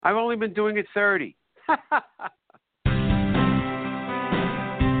I've only been doing it 30.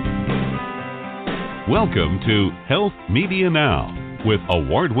 Welcome to Health Media Now with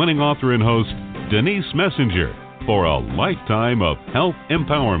award-winning author and host Denise Messenger for a lifetime of health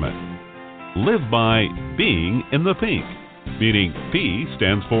empowerment. Live by being in the pink, meaning P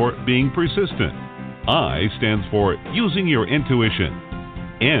stands for being persistent, I stands for using your intuition,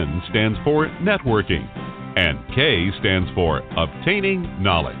 N stands for networking, and K stands for obtaining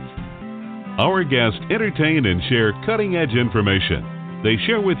knowledge. Our guests entertain and share cutting-edge information. They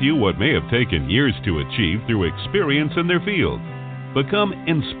share with you what may have taken years to achieve through experience in their field. Become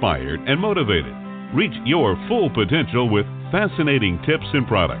inspired and motivated. Reach your full potential with fascinating tips and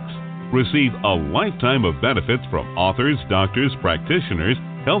products. Receive a lifetime of benefits from authors, doctors, practitioners,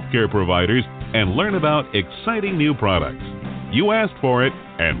 healthcare providers, and learn about exciting new products. You asked for it,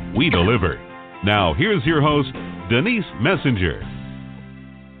 and we deliver. Now, here's your host, Denise Messenger.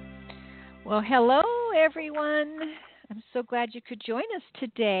 Well, hello, everyone. I'm so glad you could join us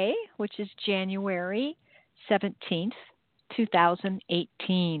today, which is January 17th,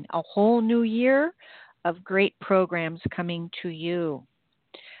 2018. A whole new year of great programs coming to you.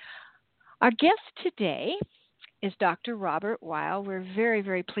 Our guest today is Dr. Robert Weil. We're very,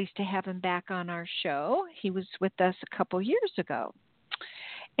 very pleased to have him back on our show. He was with us a couple years ago.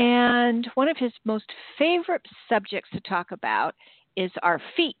 And one of his most favorite subjects to talk about is our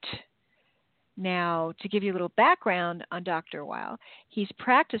feet. Now, to give you a little background on Dr. Weil, he's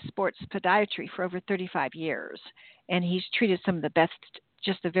practiced sports podiatry for over 35 years, and he's treated some of the best,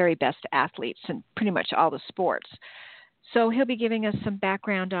 just the very best athletes in pretty much all the sports. So he'll be giving us some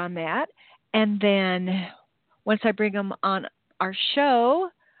background on that, and then once I bring him on our show,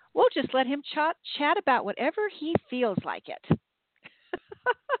 we'll just let him chat about whatever he feels like it.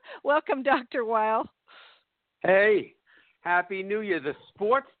 Welcome, Dr. Weil. Hey, Happy New Year. The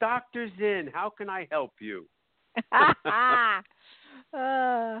sports doctor's in. How can I help you?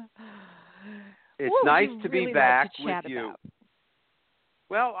 It's nice to be back with you. About?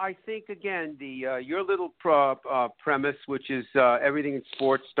 Well, I think, again, your little premise, which is everything in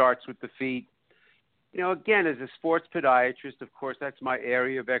sports starts with the feet. You know, again, as a sports podiatrist, of course, that's my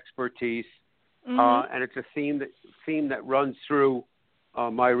area of expertise, and it's a theme that runs through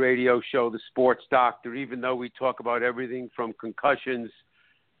my radio show, The Sports Doctor, even though we talk about everything from concussions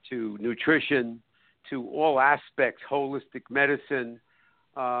to nutrition to all aspects, holistic medicine.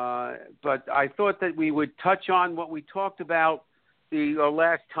 But I thought that we would touch on what we talked about the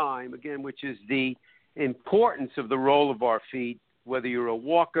last time, again, which is the importance of the role of our feet, whether you're a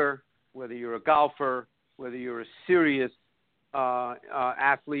walker, whether you're a golfer, whether you're a serious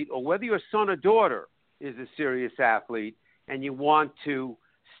athlete, or whether your son or daughter is a serious athlete, and you want to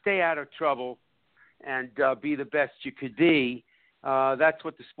stay out of trouble and be the best you could be. That's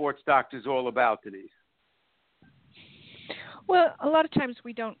what the sports doctor is all about, Denise. Well, a lot of times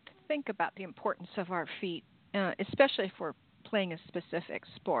we don't think about the importance of our feet, especially if we're playing a specific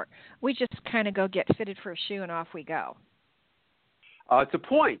sport. We just kind of go get fitted for a shoe and off we go. It's a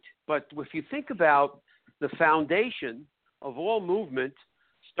point, but if you think about the foundation of all movement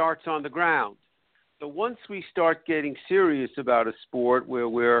starts on the ground. So once we start getting serious about a sport where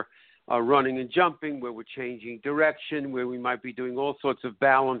we're running and jumping, where we're changing direction, where we might be doing all sorts of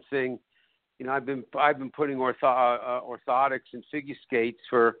balancing, you know, I've been putting orthotics and figure skates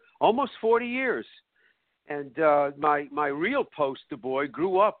for almost 40 years, and my real poster boy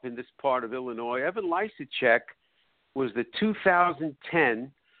grew up in this part of Illinois. Evan Lysacek was the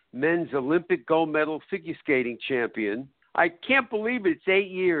 2010 men's Olympic gold medal figure skating champion. I can't believe it. It's 8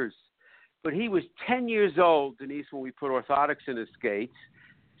 years. But he was 10 years old, Denise, when we put orthotics in his skates.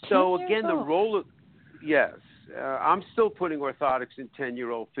 So, again, the role of – yes, I'm still putting orthotics in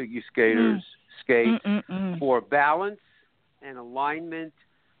 10-year-old figure skaters' skates for balance and alignment.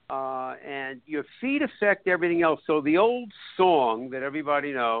 And your feet affect everything else. So the old song that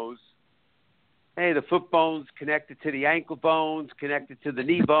everybody knows, hey, the foot bone's connected to the ankle bones, connected to the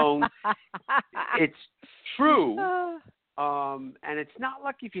knee bone. It's true. And it's not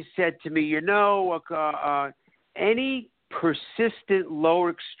like if you said to me, any persistent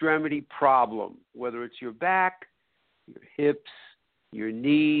lower extremity problem, whether it's your back, your hips, your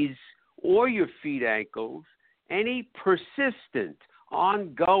knees, or your feet, ankles, any persistent,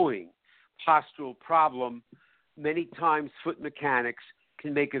 ongoing postural problem, many times foot mechanics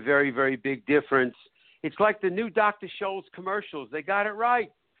can make a very, very big difference. It's like the new Dr. Scholl's commercials. They got it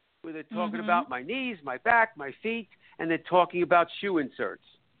right, where they're talking about my knees, my back, my feet, and they're talking about shoe inserts.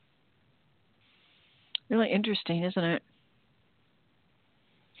 Really interesting, isn't it?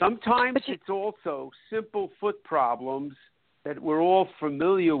 Sometimes it's also simple foot problems that we're all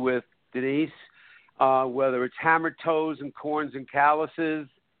familiar with, Denise, whether it's hammer toes and corns and calluses,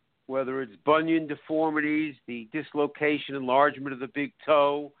 whether it's bunion deformities, the dislocation, enlargement of the big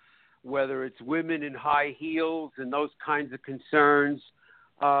toe, whether it's women in high heels and those kinds of concerns,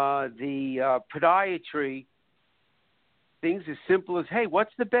 the podiatry, things as simple as, hey,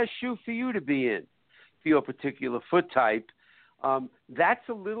 what's the best shoe for you to be in for your particular foot type? That's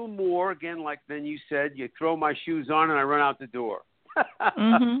a little more, again, like then you said, you throw my shoes on and I run out the door.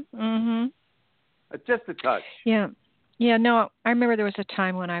 Just a touch. Yeah. Yeah, no, I remember there was a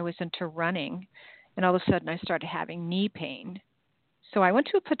time when I was into running, and all of a sudden I started having knee pain. So I went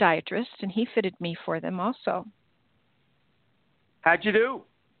to a podiatrist, and he fitted me for them also. How'd you do?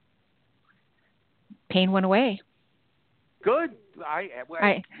 Pain went away. Good.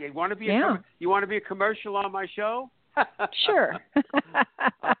 You want to be you want to be a commercial on my show? Sure.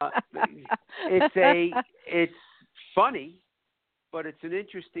 It's funny, but it's an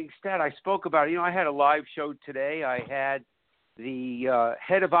interesting stat. I spoke about it. I had a live show today. I had the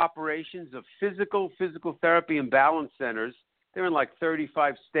head of operations of physical therapy and balance centers. They're in like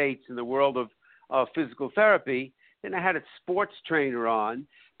 35 states in the world of physical therapy. Then I had a sports trainer on.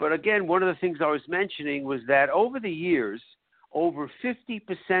 But again, one of the things I was mentioning was that over the years, over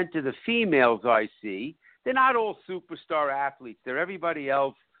 50% of the females I see, they're not all superstar athletes. They're everybody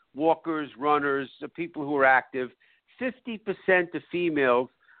else, walkers, runners, people who are active. 50% of females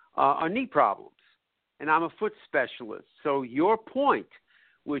are knee problems, and I'm a foot specialist. So your point,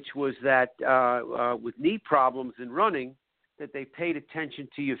 which was that with knee problems in running, that they paid attention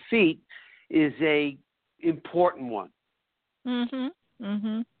to your feet, is a important one.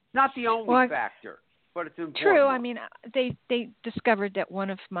 Not the only factor, but it's important. True. One. I mean, they discovered that one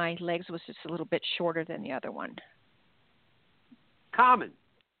of my legs was just a little bit shorter than the other one. Common.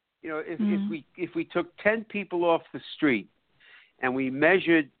 If we took 10 people off the street and we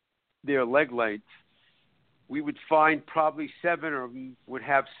measured their leg length, we would find probably 7 of them would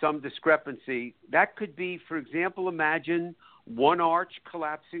have some discrepancy. That could be, for example, imagine one arch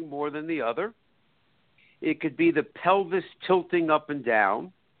collapsing more than the other. It could be the pelvis tilting up and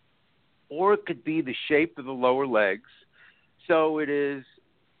down, or it could be the shape of the lower legs. So it is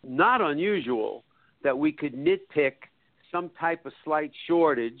not unusual that we could nitpick some type of slight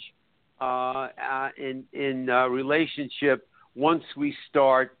shortage in relationship once we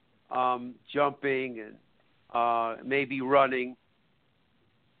start jumping and maybe running.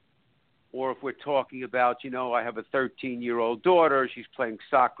 Or if we're talking about, I have a 13-year-old daughter, she's playing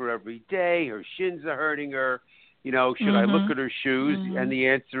soccer every day, her shins are hurting her, should I look at her shoes? And the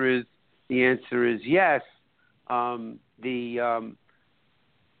answer is yes.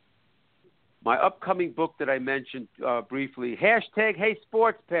 My upcoming book that I mentioned briefly,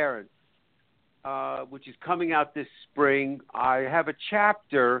 #HeySportsParents, which is coming out this spring. I have a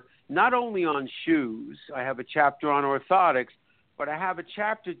chapter not only on shoes, I have a chapter on orthotics, but I have a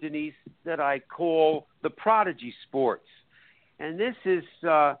chapter, Denise, that I call the prodigy sports. And this is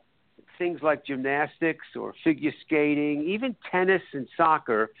things like gymnastics or figure skating, even tennis and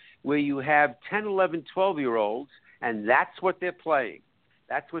soccer, where you have 10, 11, 12-year-olds, and that's what they're playing.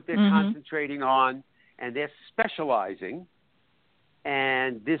 That's what they're concentrating on, and they're specializing.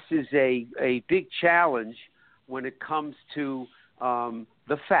 And this is a big challenge when it comes to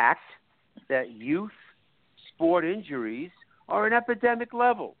the fact that youth sport injuries are an epidemic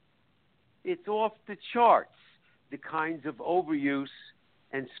level. It's off the charts, the kinds of overuse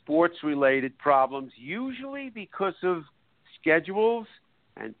and sports-related problems, usually because of schedules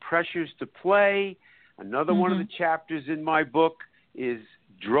and pressures to play. Another one of the chapters in my book is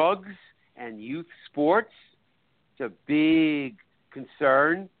drugs and youth sports. It's a big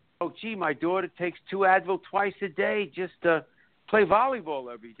concern. Oh, gee, my daughter takes 2 Advil twice a day just to play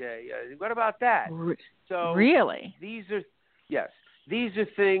volleyball every day. What about that? So really? These are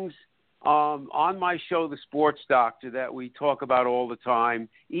things on my show, The Sports Doctor, that we talk about all the time.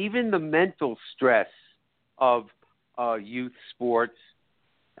 Even the mental stress of youth sports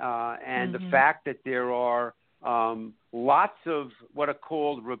and the fact that there are lots of what are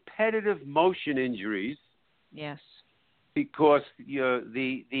called repetitive motion injuries. Yes. Because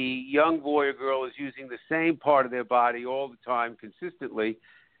the young boy or girl is using the same part of their body all the time consistently.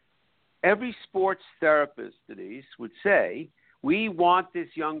 Every sports therapist, Denise, would say, we want this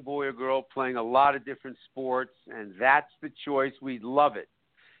young boy or girl playing a lot of different sports, and that's the choice. We love it.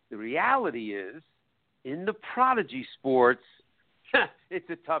 The reality is, in the prodigy sports, it's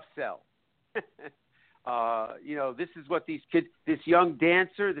a tough sell. This is what these kids, this young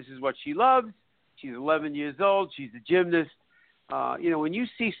dancer, this is what she loves. She's 11 years old. She's a gymnast. when you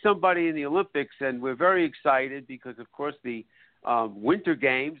see somebody in the Olympics, and we're very excited because, of course, the Winter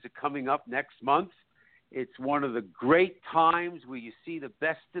Games are coming up next month. It's one of the great times where you see the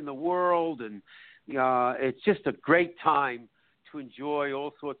best in the world, and it's just a great time to enjoy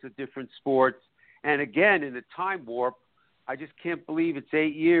all sorts of different sports. And again, in the time warp, I just can't believe it's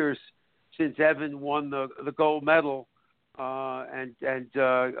 8 years since Evan won the gold medal. Boy,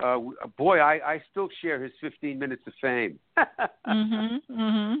 I still share his 15 minutes of fame.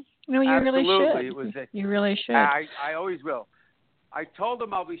 No, you Absolutely. really should. You really should. I always will. I told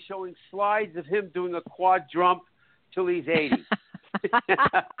him I'll be showing slides of him doing a quad jump till he's 80.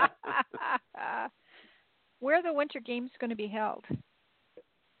 Where are the Winter Games going to be held?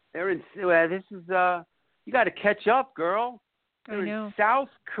 They're in. This is. You got to catch up, girl. They're in South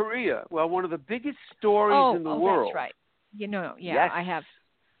Korea. Well, one of the biggest stories in the world. That's right. Yes. I have.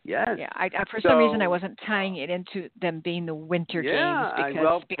 Yes. Yeah, for some reason I wasn't tying it into them being the Winter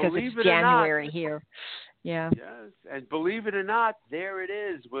Games because it's January here. Yeah. Yes, and believe it or not, there it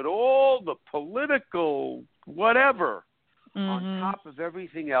is with all the political whatever on top of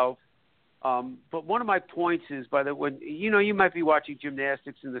everything else. But one of my points is, you might be watching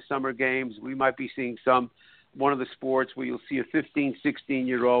gymnastics in the summer games. We might be seeing one of the sports where you'll see a 15,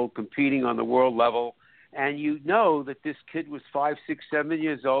 16-year-old competing on the world level. And you know that this kid was 5, 6, 7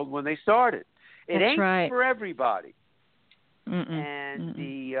 years old when they started. It ain't for everybody. And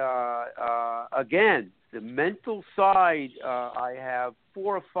again, the mental side, I have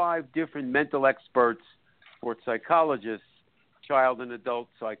 4 or 5 different mental experts, sports psychologists, child and adult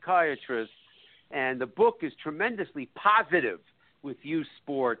psychiatrists, and the book is tremendously positive with youth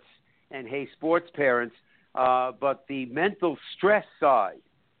sports and, hey, sports parents, but the mental stress side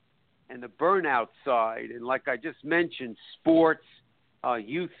and the burnout side, and like I just mentioned, sports,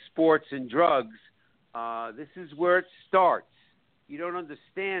 youth sports and drugs, this is where it starts. You don't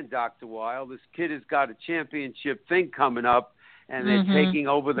understand, Dr. Weil. This kid has got a championship thing coming up, and they're taking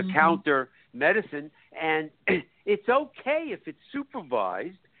over-the-counter medicine, and it's okay if it's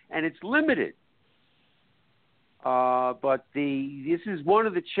supervised and it's limited. But this is one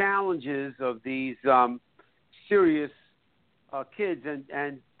of the challenges of these serious kids,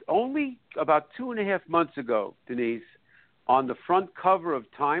 and only about 2.5 months ago, Denise, on the front cover of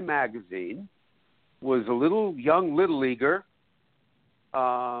Time magazine was a young little leaguer,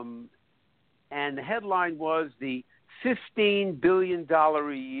 and the headline was the $15 billion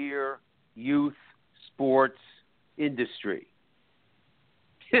a year youth sports industry.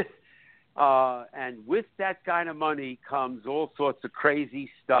 And with that kind of money comes all sorts of crazy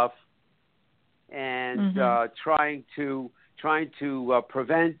stuff, and trying to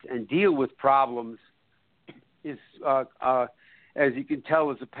prevent and deal with problems is, as you can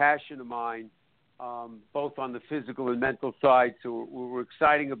tell, is a passion of mine, both on the physical and mental side. So we're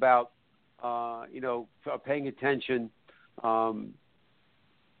exciting about, paying attention.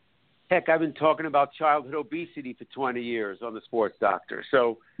 Heck, I've been talking about childhood obesity for 20 years on the Sports Doctor.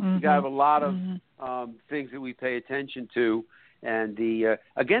 So we have a lot of things that we pay attention to. And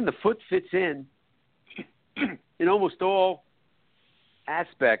again, the foot fits in almost all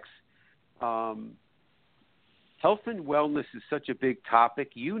aspects. Health and wellness is such a big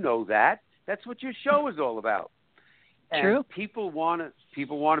topic. You know that. That's what your show is all about. And True. People want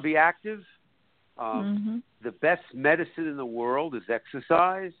to be active. The best medicine in the world is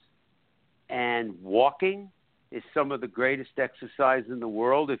exercise, and walking is some of the greatest exercise in the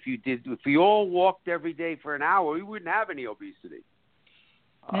world. If we all walked every day for an hour, we wouldn't have any obesity.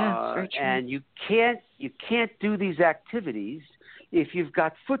 Yeah, very true. And you can't do these activities if you've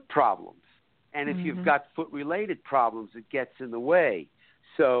got foot problems. And if you've got foot-related problems, it gets in the way.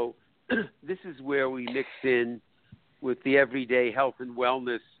 So this is where we mix in with the everyday health and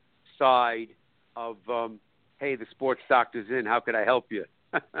wellness side of, hey, the sports doctor's in. How could I help you?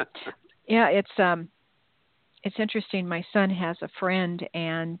 Yeah, it's interesting. My son has a friend,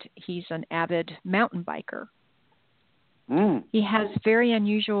 and he's an avid mountain biker. He has very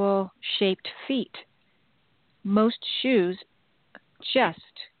unusual shaped feet. Most shoes just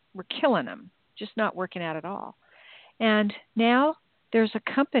were killing him, just not working out at all. And now there's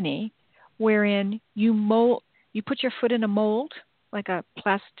a company wherein you put your foot in a mold, like a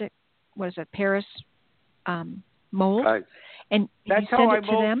plastic, Paris mold, right. and that's you send how it I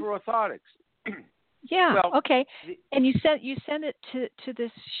to mold them. for orthotics. Yeah. Well, okay. And you send it to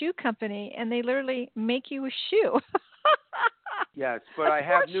this shoe company, and they literally make you a shoe. Yes, but I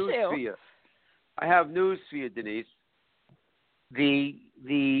have news for you. I have news for you, Denise.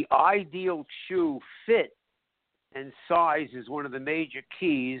 The ideal shoe fit and size is one of the major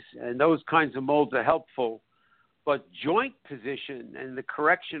keys, and those kinds of molds are helpful. But joint position and the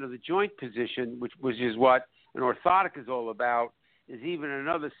correction of the joint position, which is what an orthotic is all about, is even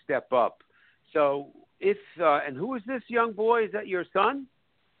another step up. So and who is this young boy? Is that your son?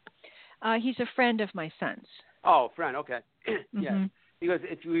 He's a friend of my son's. Oh, friend. Okay. Mm-hmm. Yes. Because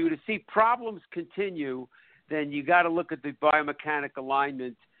if we were to see problems continue, then you got to look at the biomechanic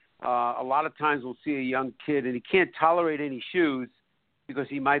alignment. A lot of times we'll see a young kid and he can't tolerate any shoes because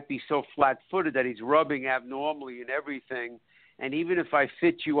he might be so flat-footed that he's rubbing abnormally and everything. And even if I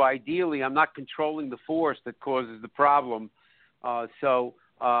fit you ideally, I'm not controlling the force that causes the problem. So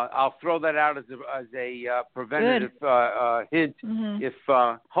I'll throw that out as a preventative hint. Mm-hmm. If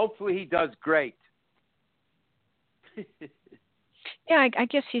hopefully he does great. Yeah, I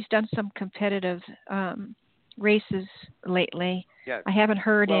guess he's done some competitive races lately. Yes. I haven't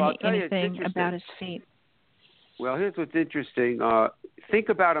heard anything you, about his feet. Well, here's what's interesting. Think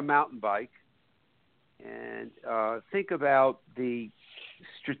about a mountain bike and think about the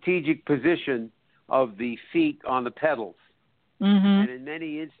strategic position of the feet on the pedals. Mm-hmm. And in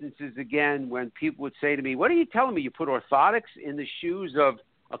many instances, again, when people would say to me, what are you telling me? You put orthotics in the shoes of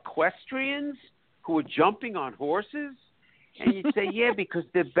equestrians who are jumping on horses? And you'd say, yeah, because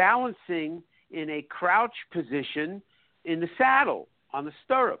they're balancing in a crouch position in the saddle, on the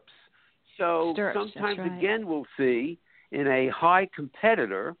stirrups. So sometimes, right. Again, we'll see in a high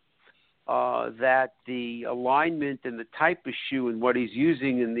competitor that the alignment and the type of shoe and what he's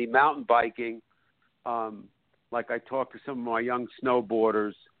using in the mountain biking, like I talk to some of my young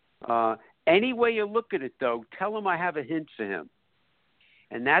snowboarders, any way you look at it, though, tell him I have a hint for him.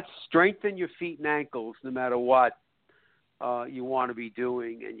 And that's strengthen your feet and ankles no matter what you want to be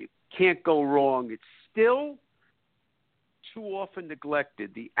doing. And you can't go wrong. It's still too often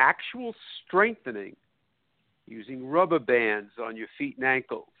neglected. The actual strengthening using rubber bands on your feet and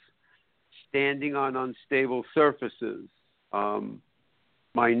ankles, standing on unstable surfaces.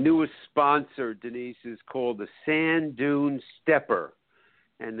 My newest sponsor, Denise, is called the Sand Dune Stepper.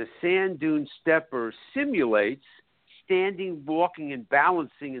 And the Sand Dune Stepper simulates standing, walking, and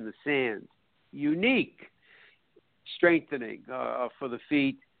balancing in the sand. Unique strengthening for the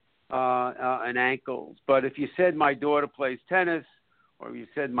feet and ankles. But if you said my daughter plays tennis, or if you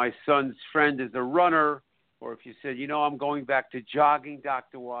said my son's friend is a runner, or if you said, I'm going back to jogging,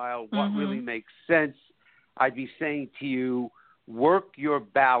 Dr. Weil, what really makes sense, I'd be saying to you, work your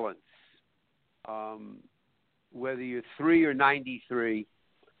balance. Whether you're 3 or 93,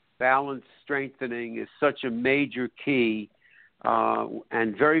 balance strengthening is such a major key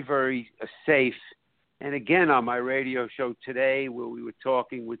and very, very safe. And again, on my radio show today, where we were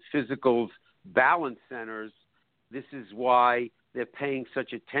talking with Physical's balance centers, this is why they're paying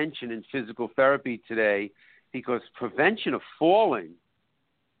such attention in physical therapy today, because prevention of falling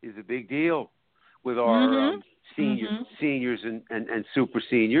is a big deal with our seniors and super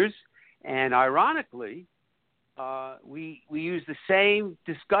seniors. And ironically, we use the same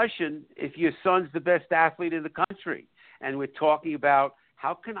discussion if your son's the best athlete in the country. And we're talking about,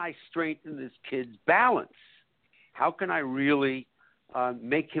 how can I strengthen this kid's balance? How can I really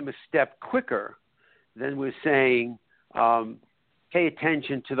make him a step quicker? Then we're saying, pay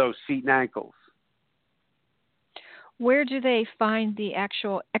attention to those feet and ankles. Where do they find the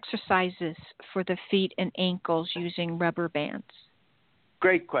actual exercises for the feet and ankles using rubber bands?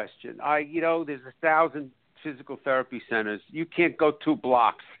 Great question. There's 1,000 physical therapy centers. You can't go 2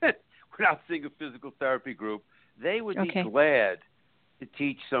 blocks without seeing a physical therapy group. They would be glad to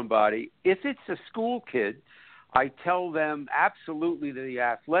teach somebody. If it's a school kid, I tell them absolutely the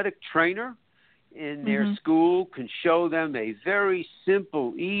athletic trainer in their school can show them a very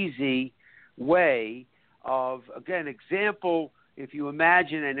simple, easy way of, again, example, if you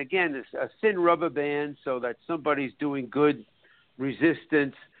imagine, and again, a thin rubber band so that somebody's doing good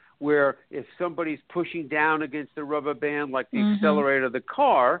resistance, where if somebody's pushing down against the rubber band like the accelerator of the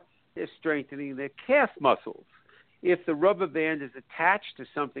car, they're strengthening their calf muscles. If the rubber band is attached to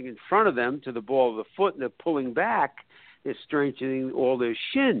something in front of them, to the ball of the foot, and they're pulling back, they're strengthening all their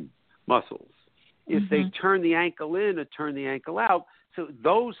shin muscles. If they turn the ankle in or turn the ankle out, so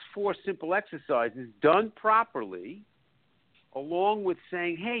those 4 simple exercises done properly, along with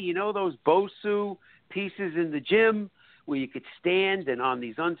saying, hey, those BOSU pieces in the gym where you could stand and on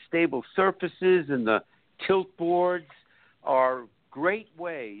these unstable surfaces and the tilt boards are great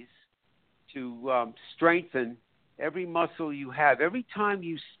ways to strengthen every muscle you have. Every time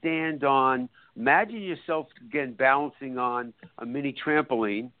you stand on, imagine yourself, again, balancing on a mini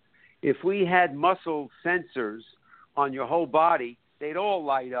trampoline. If we had muscle sensors on your whole body, they'd all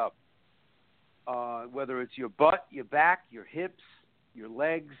light up, whether it's your butt, your back, your hips, your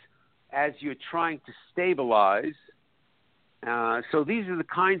legs. as you're trying to stabilize. So these are the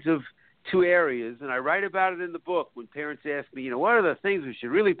kinds of two areas, and I write about it in the book when parents ask me, what are the things we should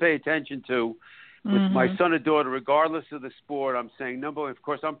really pay attention to with my son or daughter, regardless of the sport. I'm saying, of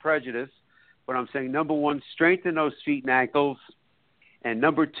course, I'm prejudiced, but I'm saying, number one, strengthen those feet and ankles, and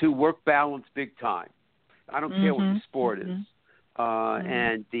number two, work balance big time. I don't care what the sport is,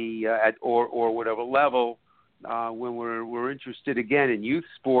 and or whatever level. When we're interested again in youth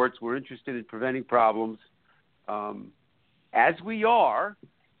sports, we're interested in preventing problems, as we are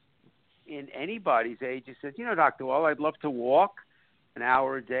in anybody's age who says, Dr. Weil, I'd love to walk an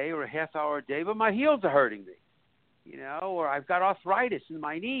hour a day or a half hour a day, but my heels are hurting me, or I've got arthritis in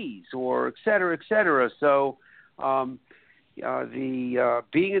my knees, or et cetera, et cetera. So the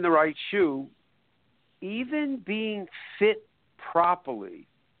being in the right shoe, even being fit properly,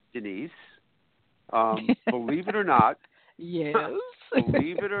 Denise, believe it or not, yes,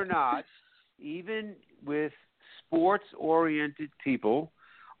 believe it or not, even with sports-oriented people,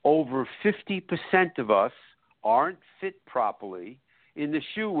 over 50% of us aren't fit properly in the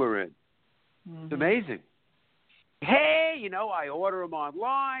shoe we're in. It's amazing. Hey, I order them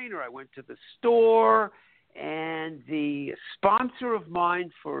online, or I went to the store, and the sponsor of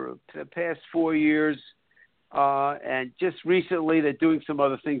mine for the past 4 years, and just recently they're doing some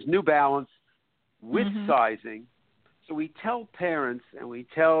other things, New Balance, with sizing. So we tell parents, and we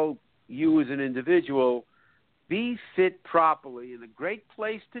tell you as an individual, be fit properly, and a great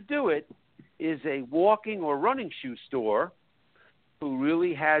place to do it is a walking or running shoe store who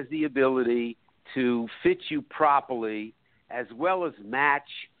really has the ability to fit you properly, as well as match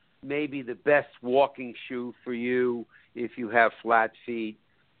maybe the best walking shoe for you if you have flat feet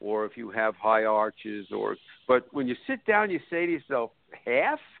or if you have high arches. But when you sit down, you say to yourself,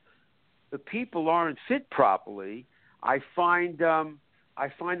 half the people aren't fit properly. I find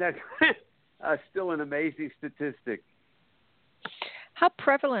that still an amazing statistic. How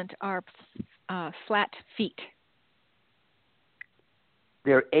prevalent are flat feet?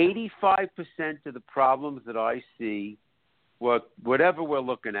 They're 85% of the problems that I see, whatever we're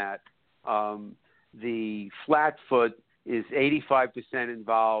looking at. The flat foot is 85%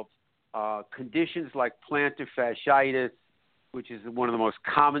 involved. Conditions like plantar fasciitis, which is one of the most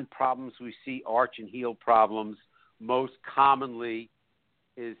common problems we see, arch and heel problems, most commonly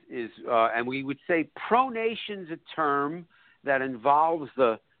is and we would say pronation's a term that involves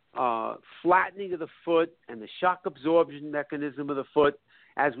the flattening of the foot and the shock absorption mechanism of the foot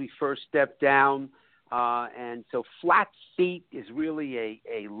as we first step down. And so flat feet is really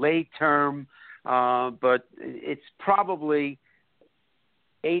a lay term, but it's probably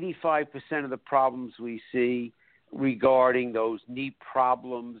 85% of the problems we see regarding those knee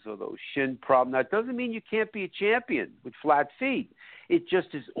problems or those shin problems. Now, it doesn't mean you can't be a champion with flat feet. It just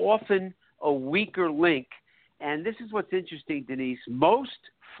is often a weaker link. And this is what's interesting, Denise. Most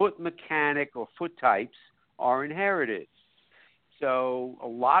foot mechanic or foot types are inherited. So a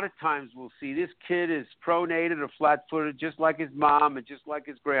lot of times we'll see this kid is pronated or flat-footed just like his mom and just like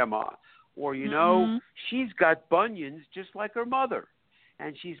his grandma. Or, she's got bunions just like her mother.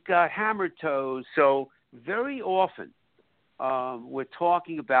 And she's got hammer toes. So very often we're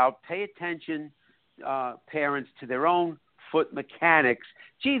talking about, pay attention, parents, to their own foot mechanics.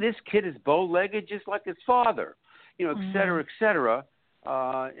 Gee, this kid is bow-legged just like his father, et cetera, et cetera.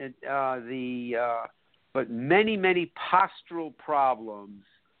 But many, many postural problems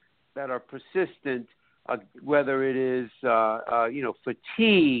that are persistent, whether it is,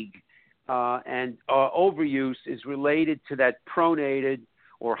 fatigue and overuse, is related to that pronated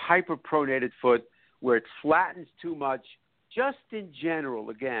or hyperpronated foot, where it flattens too much. Just in general,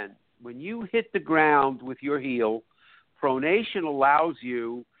 again, when you hit the ground with your heel, pronation allows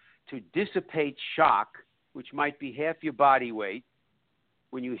you to dissipate shock, which might be half your body weight,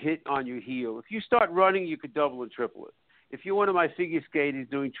 when you hit on your heel. If you start running, you could double and triple it. If you're one of my figure skaters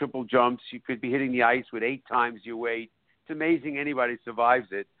doing triple jumps, you could be hitting the ice with 8 times your weight. It's amazing anybody survives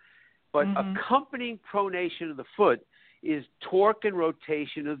it. But accompanying pronation of the foot is torque and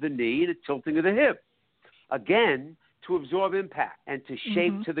rotation of the knee and a tilting of the hip. Again, to absorb impact and to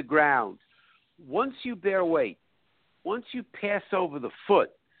shape to the ground. Once you bear weight, once you pass over the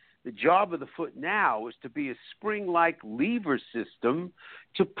foot, the job of the foot now is to be a spring-like lever system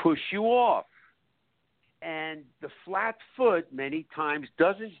to push you off. And the flat foot many times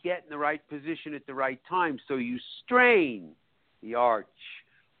doesn't get in the right position at the right time, so you strain the arch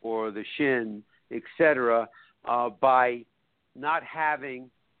or the shin, etc., by not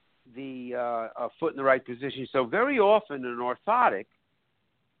having the foot in the right position. So very often an orthotic,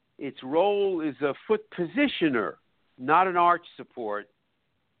 its role is a foot positioner, not an arch support.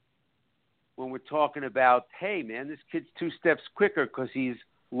 when we're talking about, hey, man, this kid's 2 steps quicker because he's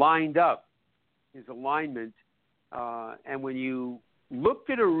lined up, his alignment. And when you looked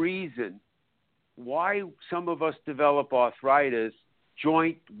at a reason why some of us develop arthritis,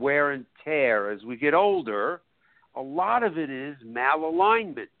 joint wear and tear as we get older, a lot of it is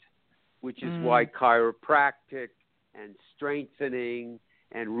malalignment, which is why chiropractic and strengthening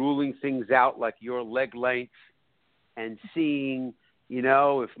and ruling things out like your leg length and seeing,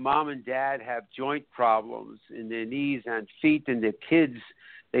 if mom and dad have joint problems in their knees and feet and their kids,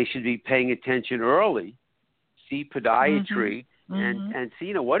 they should be paying attention early. See podiatry and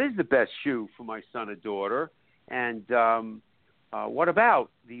see, what is the best shoe for my son or daughter? And what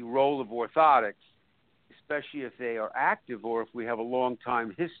about the role of orthotics, especially if they are active or if we have a long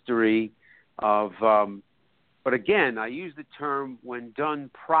time history of, but again, I use the term when done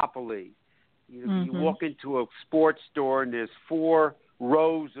properly. You walk into a sports store and there's 4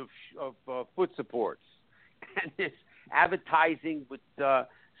 rows of foot supports, and there's advertising with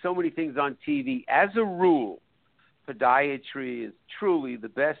so many things on TV. As a rule, podiatry is truly the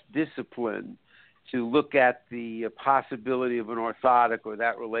best discipline to look at the possibility of an orthotic or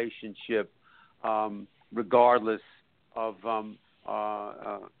that relationship, regardless of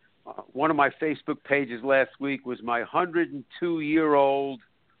one of my Facebook pages last week was my 102-year-old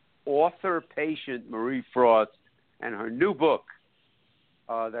author patient, Marie Frost, and her new book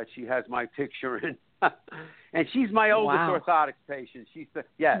that she has my picture in. And she's my oldest orthotics patient. She's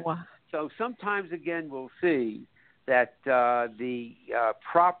yes. Wow. So sometimes, again, we'll see that the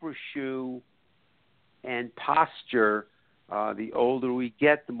proper shoe and posture, the older we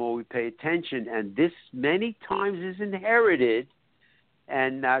get, the more we pay attention. And this many times is inherited,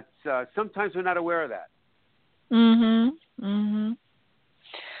 and that's sometimes we're not aware of that.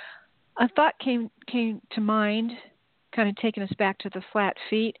 A thought came to mind, kind of taking us back to the flat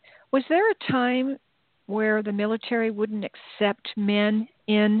feet. Was there a time where the military wouldn't accept men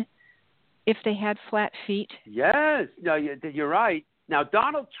in if they had flat feet? Yes. No, you're right. Now,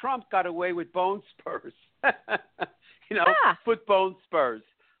 Donald Trump got away with bone spurs, foot bone spurs.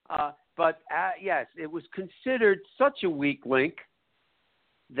 But yes, it was considered such a weak link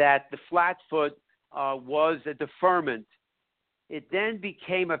that the flat foot was a deferment. It then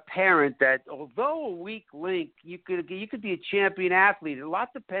became apparent that although a weak link, you could be a champion athlete. A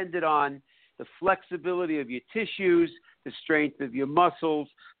lot depended on the flexibility of your tissues, the strength of your muscles.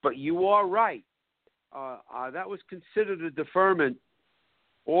 But you are right. That was considered a deferment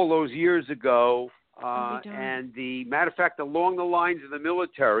all those years ago. And the matter of fact, along the lines of the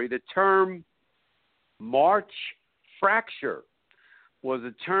military, the term March fracture was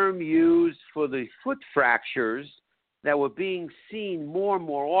a term used for the foot fractures that were being seen more and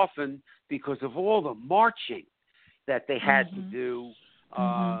more often because of all the marching that they had to do,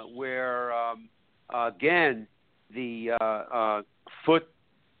 where, again, the foot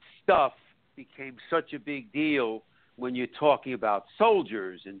stuff became such a big deal when you're talking about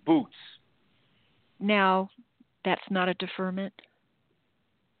soldiers and boots. Now, that's not a deferment?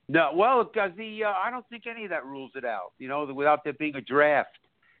 No, well, because I don't think any of that rules it out. Without there being a draft,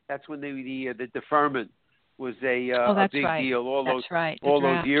 that's when the deferment was a big deal. All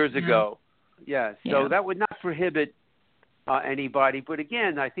those years ago. Yeah. So that would not prohibit anybody. But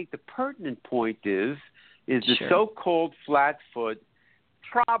again, I think the pertinent point is the so-called flat foot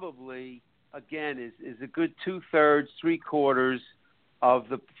probably again is a good 2/3, 3/4 of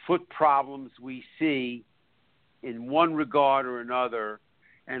the foot problems we see in one regard or another.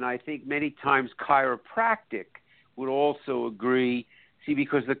 And I think many times chiropractic would also agree. See,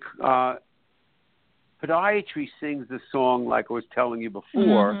 because the podiatry sings the song, like I was telling you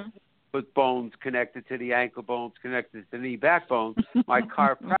before, foot bones connected to the ankle bones, connected to the knee backbone. My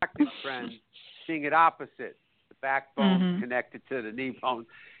chiropractic friends sing it opposite. The backbone connected to the knee bone.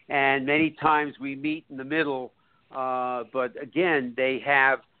 And many times we meet in the middle. But again, they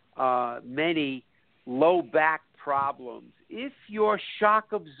have many low back problems. If your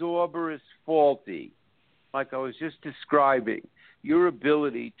shock absorber is faulty, like I was just describing, your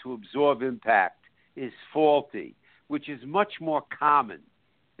ability to absorb impact is faulty, which is much more common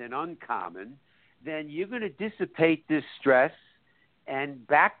than uncommon, then you're going to dissipate this stress and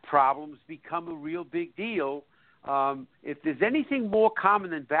back problems become a real big deal. If there's anything more common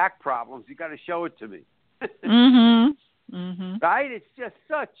than back problems, you got to show it to me. Right? It's just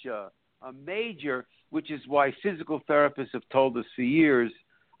such a major, which is why physical therapists have told us for years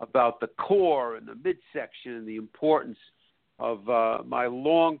about the core and the midsection and the importance of my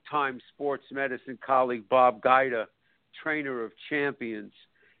longtime sports medicine colleague, Bob Guida, trainer of champions,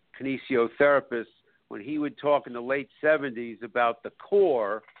 kinesiotherapist, when he would talk in the late 70s about the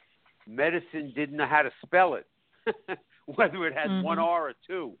core medicine didn't know how to spell it, whether it had one R or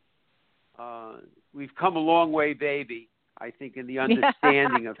two. We've come a long way, baby, I think, in the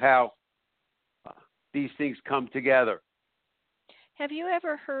understanding of how these things come together. Have you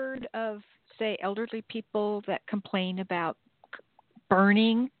ever heard of, say, elderly people that complain about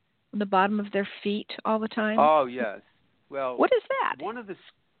burning on the bottom of their feet all the time? Oh, yes. Well, what is that? One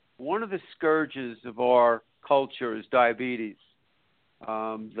of the scourges of our culture is diabetes.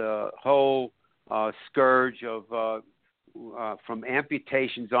 The whole scourge of from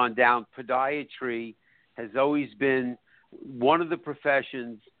amputations on down, podiatry has always been one of the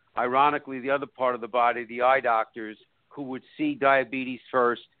professions, ironically, the other part of the body, the eye doctors, who would see diabetes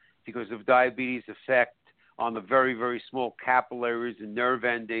first because of diabetes' effect on the very, very small capillaries and nerve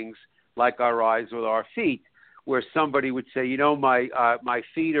endings like our eyes or our feet, where somebody would say, my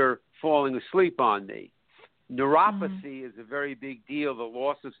feet are falling asleep on me. Neuropathy is a very big deal, the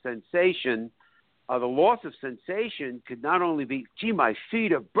loss of sensation. The loss of sensation could not only be, my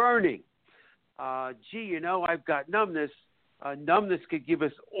feet are burning. I've got numbness. Numbness could give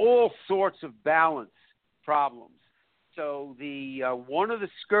us all sorts of balance problems. So the one of the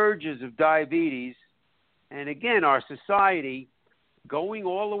scourges of diabetes, and again, our society, going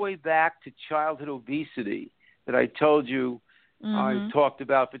all the way back to childhood obesity that I told you I talked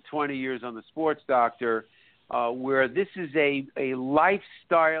about for 20 years on the Sports Doctor, where this is a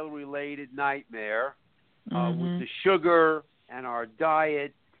lifestyle-related nightmare with the sugar and our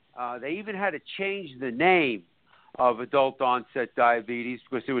diet. They even had to change the name of adult-onset diabetes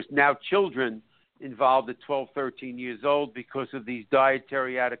because there was now children involved at 12, 13 years old because of these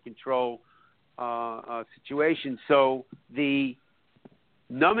dietary out-of-control situations. So the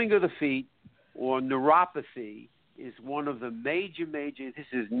numbing of the feet or neuropathy is one of the major, this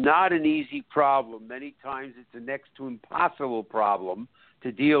is not an easy problem. Many times it's a next to impossible problem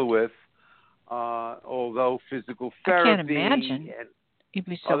to deal with, although physical therapy I can't imagine. It'd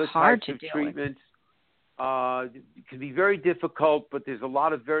be so other hard types to of deal treatments can be very difficult, but there's a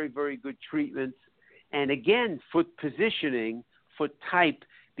lot of very, very good treatments. And again, foot positioning, foot type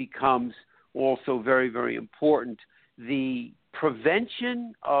becomes also very, very important. The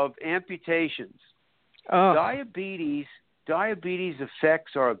prevention of amputations. Diabetes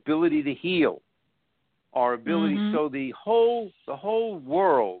affects our ability to heal, our ability. So the whole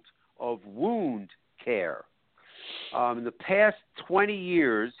world of wound care in the past 20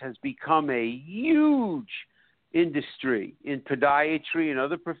 years has become a huge industry in podiatry and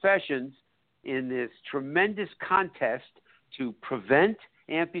other professions in this tremendous contest to prevent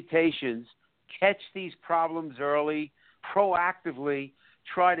amputations, catch these problems early, proactively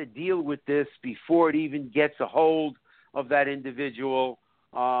try to deal with this before it even gets a hold of that individual.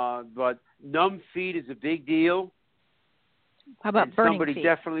 But numb feet is a big deal. How about and burning somebody feet?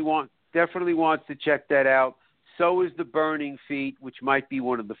 definitely wants to check that out. So is the burning feet, which might be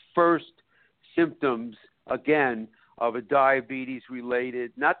one of the first symptoms, again, of a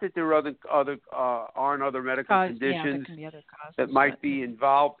diabetes-related. Not that there are aren't other medical conditions that might be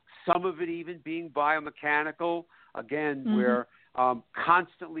involved. Some of it even being biomechanical. Again, we're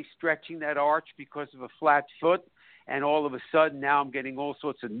constantly stretching that arch because of a flat foot, and all of a sudden now I'm getting all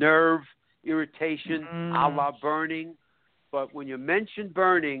sorts of nerve irritation, a la burning. But when you mention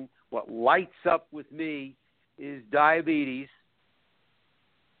burning, what lights up with me is diabetes.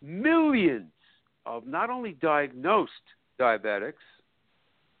 Millions of not only diagnosed diabetics,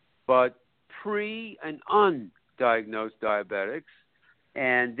 but pre- and undiagnosed diabetics.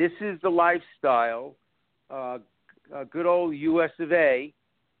 And this is the lifestyle, good old US of A,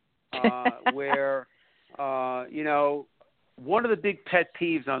 where, one of the big pet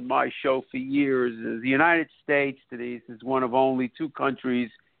peeves on my show for years is the United States, Denise, is one of only 2 countries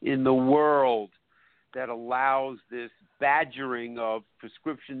in the world that allows this badgering of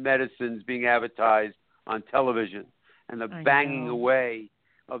prescription medicines being advertised on television and the banging away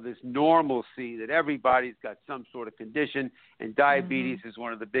of this normalcy that everybody's got some sort of condition, and diabetes is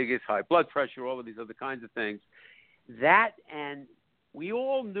one of the biggest, high blood pressure, all of these other kinds of things. That, and we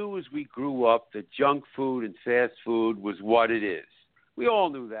all knew as we grew up that junk food and fast food was what it is. We all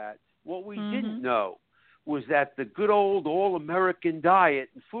knew that. What we didn't know was that the good old all-American diet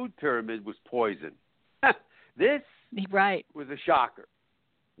and food pyramid was poison. This was a shocker,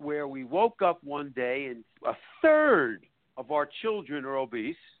 where we woke up one day and a third of our children are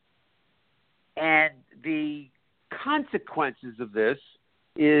obese, and the consequences of this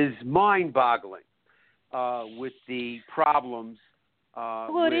is mind-boggling with the problems.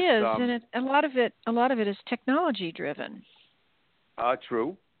 It is, and a lot of it is technology-driven.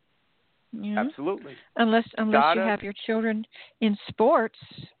 True. Yeah. Absolutely. Unless you have your children in sports,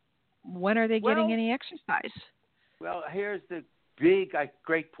 when are they getting any exercise? Well, here's the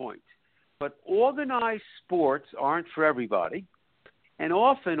great point. But organized sports aren't for everybody. And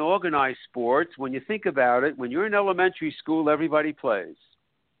often organized sports, when you think about it, when you're in elementary school, everybody plays.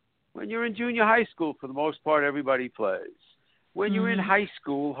 When you're in junior high school, for the most part, everybody plays. When you're in high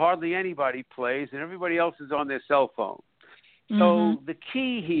school, hardly anybody plays, and everybody else is on their cell phone. So the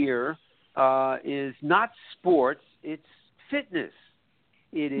key here is not sports, it's fitness.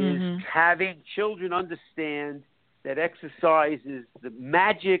 It is having children understand that exercise is the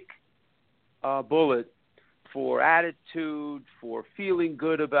magic bullet for attitude, for feeling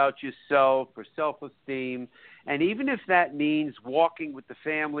good about yourself, for self-esteem. And even if that means walking with the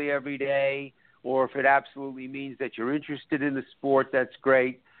family every day, or if it absolutely means that you're interested in the sport, that's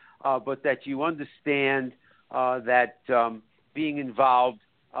great. But that you understand that being involved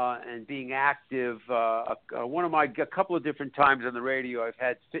and being active, a couple of different times on the radio, I've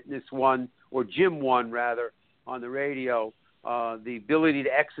had Fitness One, or Gym One rather, on the radio, the ability to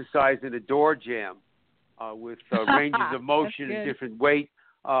exercise in a door jam with ranges of motion and different weight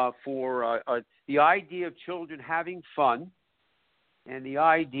for the idea of children having fun, and the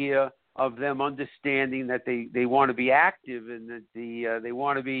idea of them understanding that they want to be active, and that they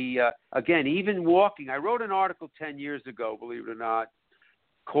want to be, again, even walking. I wrote an article 10 years ago, believe it or not,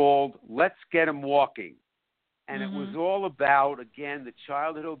 called Let's Get 'Em Walking. And it was all about, again, the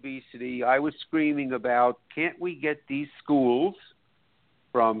childhood obesity. I was screaming about, can't we get these schools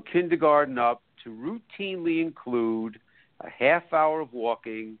from kindergarten up to routinely include a half hour of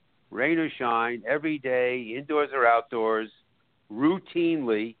walking, rain or shine, every day, indoors or outdoors,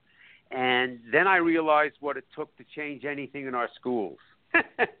 routinely. And then I realized what it took to change anything in our schools.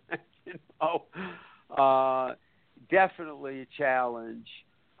 Definitely a challenge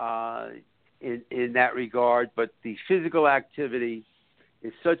in that regard, but the physical activity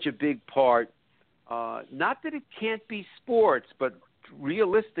is such a big part. Not that it can't be sports, but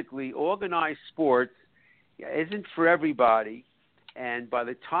realistically, organized sports isn't for everybody. And by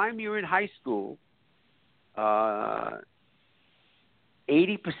the time you're in high school,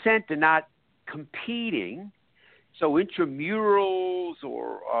 80% are not competing. So intramurals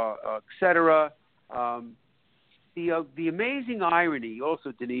or et cetera. The amazing irony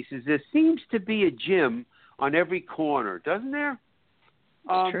also, Denise, is there seems to be a gym on every corner, doesn't there?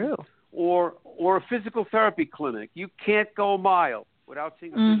 It's true. Or a physical therapy clinic. You can't go a mile without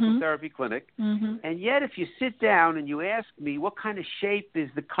seeing a physical therapy clinic. And yet if you sit down and you ask me what kind of shape is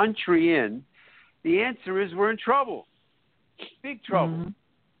the country in, the answer is we're in trouble. Big trouble.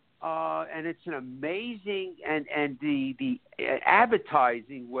 And it's an amazing, and the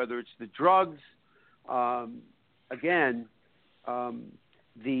advertising, whether it's the drugs, again,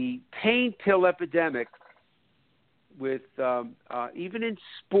 the pain pill epidemic with even in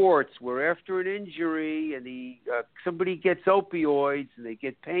sports, where after an injury and somebody gets opioids and they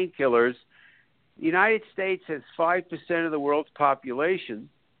get painkillers, the United States has 5% of the world's population,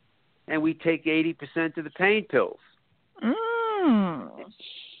 and we take 80% of the pain pills.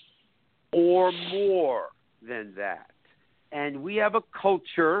 Or more than that. And we have a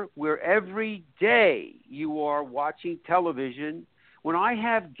culture where every day you are watching television. When I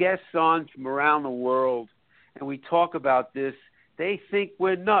have guests on from around the world and we talk about this, they think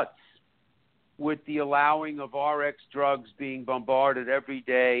we're nuts with the allowing of RX drugs being bombarded every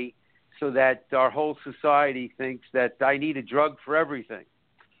day, so that our whole society thinks that I need a drug for everything.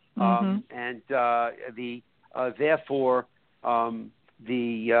 Therefore,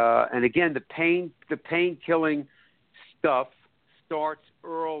 and again, the pain killing stuff starts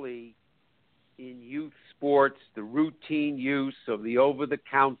early in youth sports. The routine use of the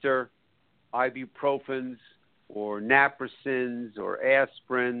over-the-counter ibuprofens or naproxens or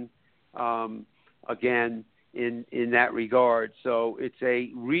aspirin. Again, in that regard, so it's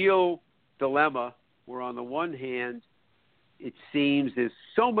a real dilemma. Where on the one hand, it seems there's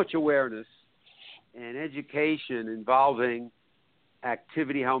so much awareness and education involving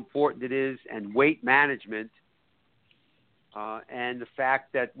activity, how important it is, and weight management, and the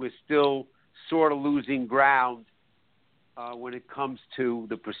fact that we're still sort of losing ground when it comes to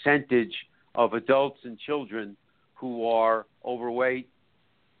the percentage of adults and children who are overweight.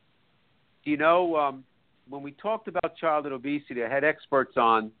 You know, when we talked about childhood obesity, I had experts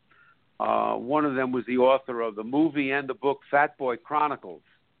on. One of them was the author of the movie and the book Fat Boy Chronicles,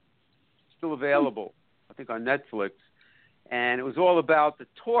 still available, I think, on Netflix. And it was all about the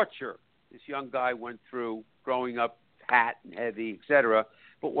torture this young guy went through growing up fat and heavy, et cetera.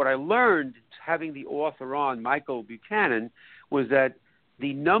 But what I learned, having the author on, Michael Buchanan, was that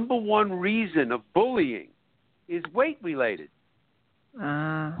the number one reason of bullying is weight-related.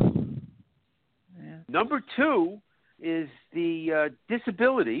 Number 2 is the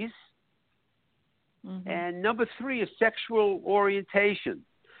disabilities. Mm-hmm. And number 3 is sexual orientation.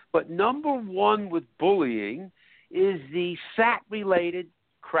 But number 1 with bullying is the fat-related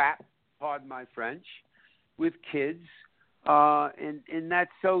crap, pardon my French, with kids. And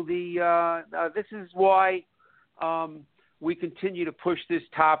that's so this is why we continue to push this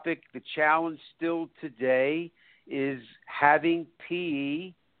topic. The challenge still today is having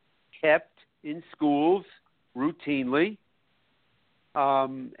PE kept in schools routinely.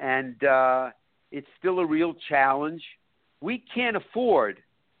 And it's still a real challenge. We can't afford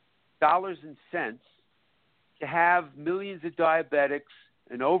dollars and cents to have millions of diabetics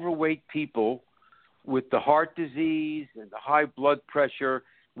and overweight people with the heart disease and the high blood pressure.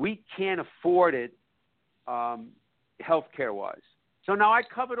 We can't afford it healthcare-wise. So now I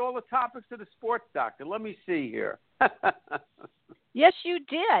covered all the topics of the sports doctor. Let me see here. Yes, you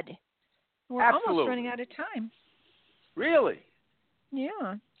did. We're Absolutely. Almost running out of time. Really?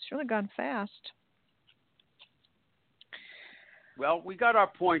 Yeah, it's really gone fast. Well, we got our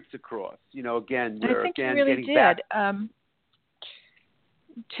points across. Again, I think you really getting did. back.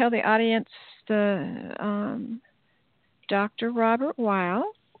 Tell the audience Dr. Robert Weil.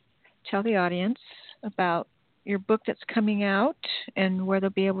 Tell the audience about your book that's coming out and where they'll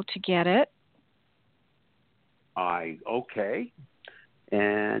be able to get it. Okay.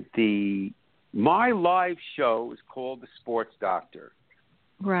 And my live show is called The Sports Doctor.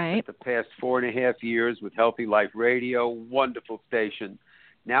 Right. The past 4.5 years with Healthy Life Radio, wonderful station.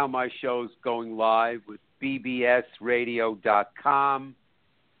 Now my show's going live with bbsradio.com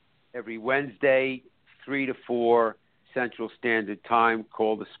every Wednesday, 3 to 4 Central Standard Time,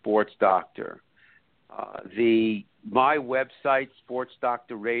 called The Sports Doctor. My website,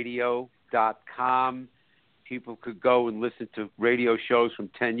 sportsdoctorradio.com. People could go and listen to radio shows from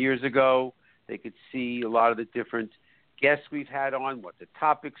 10 years ago. They could see a lot of the different guests we've had on, what the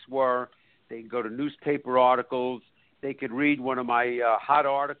topics were. They can go to newspaper articles. They could read one of my hot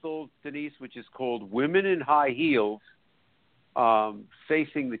articles, Denise, which is called Women in High Heels,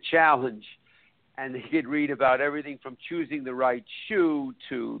 Facing the Challenge. And they could read about everything from choosing the right shoe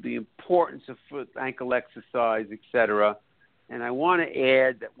to the importance of foot ankle exercise, etc. And I want to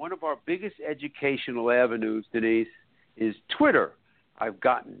add that one of our biggest educational avenues, Denise, is Twitter. I've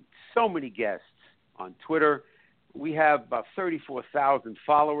gotten so many guests on Twitter. We have about 34,000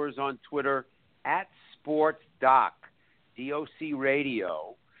 followers on Twitter at SportsDoc, DOC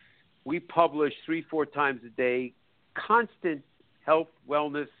Radio. We publish 3-4 times a day, constant health,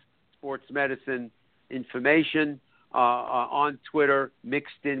 wellness, sports medicine information on Twitter,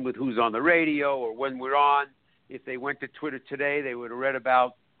 mixed in with who's on the radio or when we're on. If they went to Twitter today, they would have read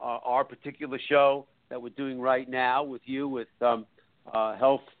about our particular show that we're doing right now with you with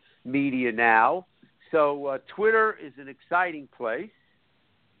Health Media Now. So Twitter is an exciting place,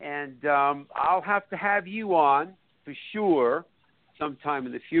 and I'll have to have you on for sure sometime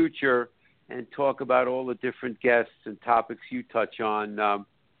in the future and talk about all the different guests and topics you touch on.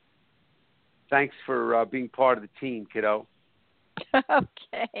 Thanks for being part of the team, kiddo.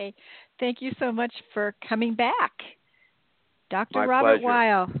 Okay. Thank you so much for coming back. Dr. My Robert pleasure.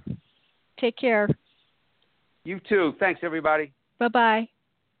 Weil. Take care. You too. Thanks, everybody. Bye-bye.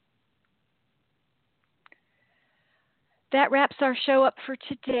 That wraps our show up for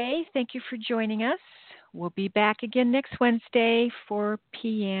today. Thank you for joining us. We'll be back again next Wednesday, 4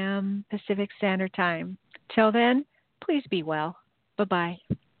 p.m. Pacific Standard Time. Till then, please be well. Bye-bye.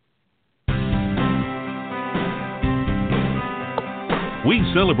 We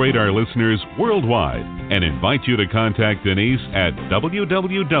celebrate our listeners worldwide and invite you to contact Denise at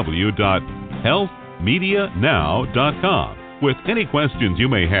www.healthmedianow.com with any questions you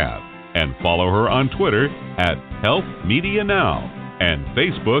may have, and follow her on Twitter at Health Media Now and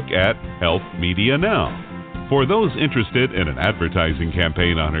Facebook at Health Media Now. For those interested in an advertising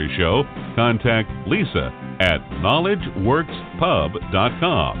campaign on her show, contact Lisa at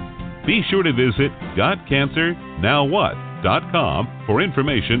KnowledgeWorksPub.com. Be sure to visit GotCancerNowWhat.com for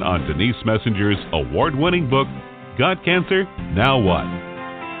information on Denise Messenger's award-winning book, Got Cancer? Now What?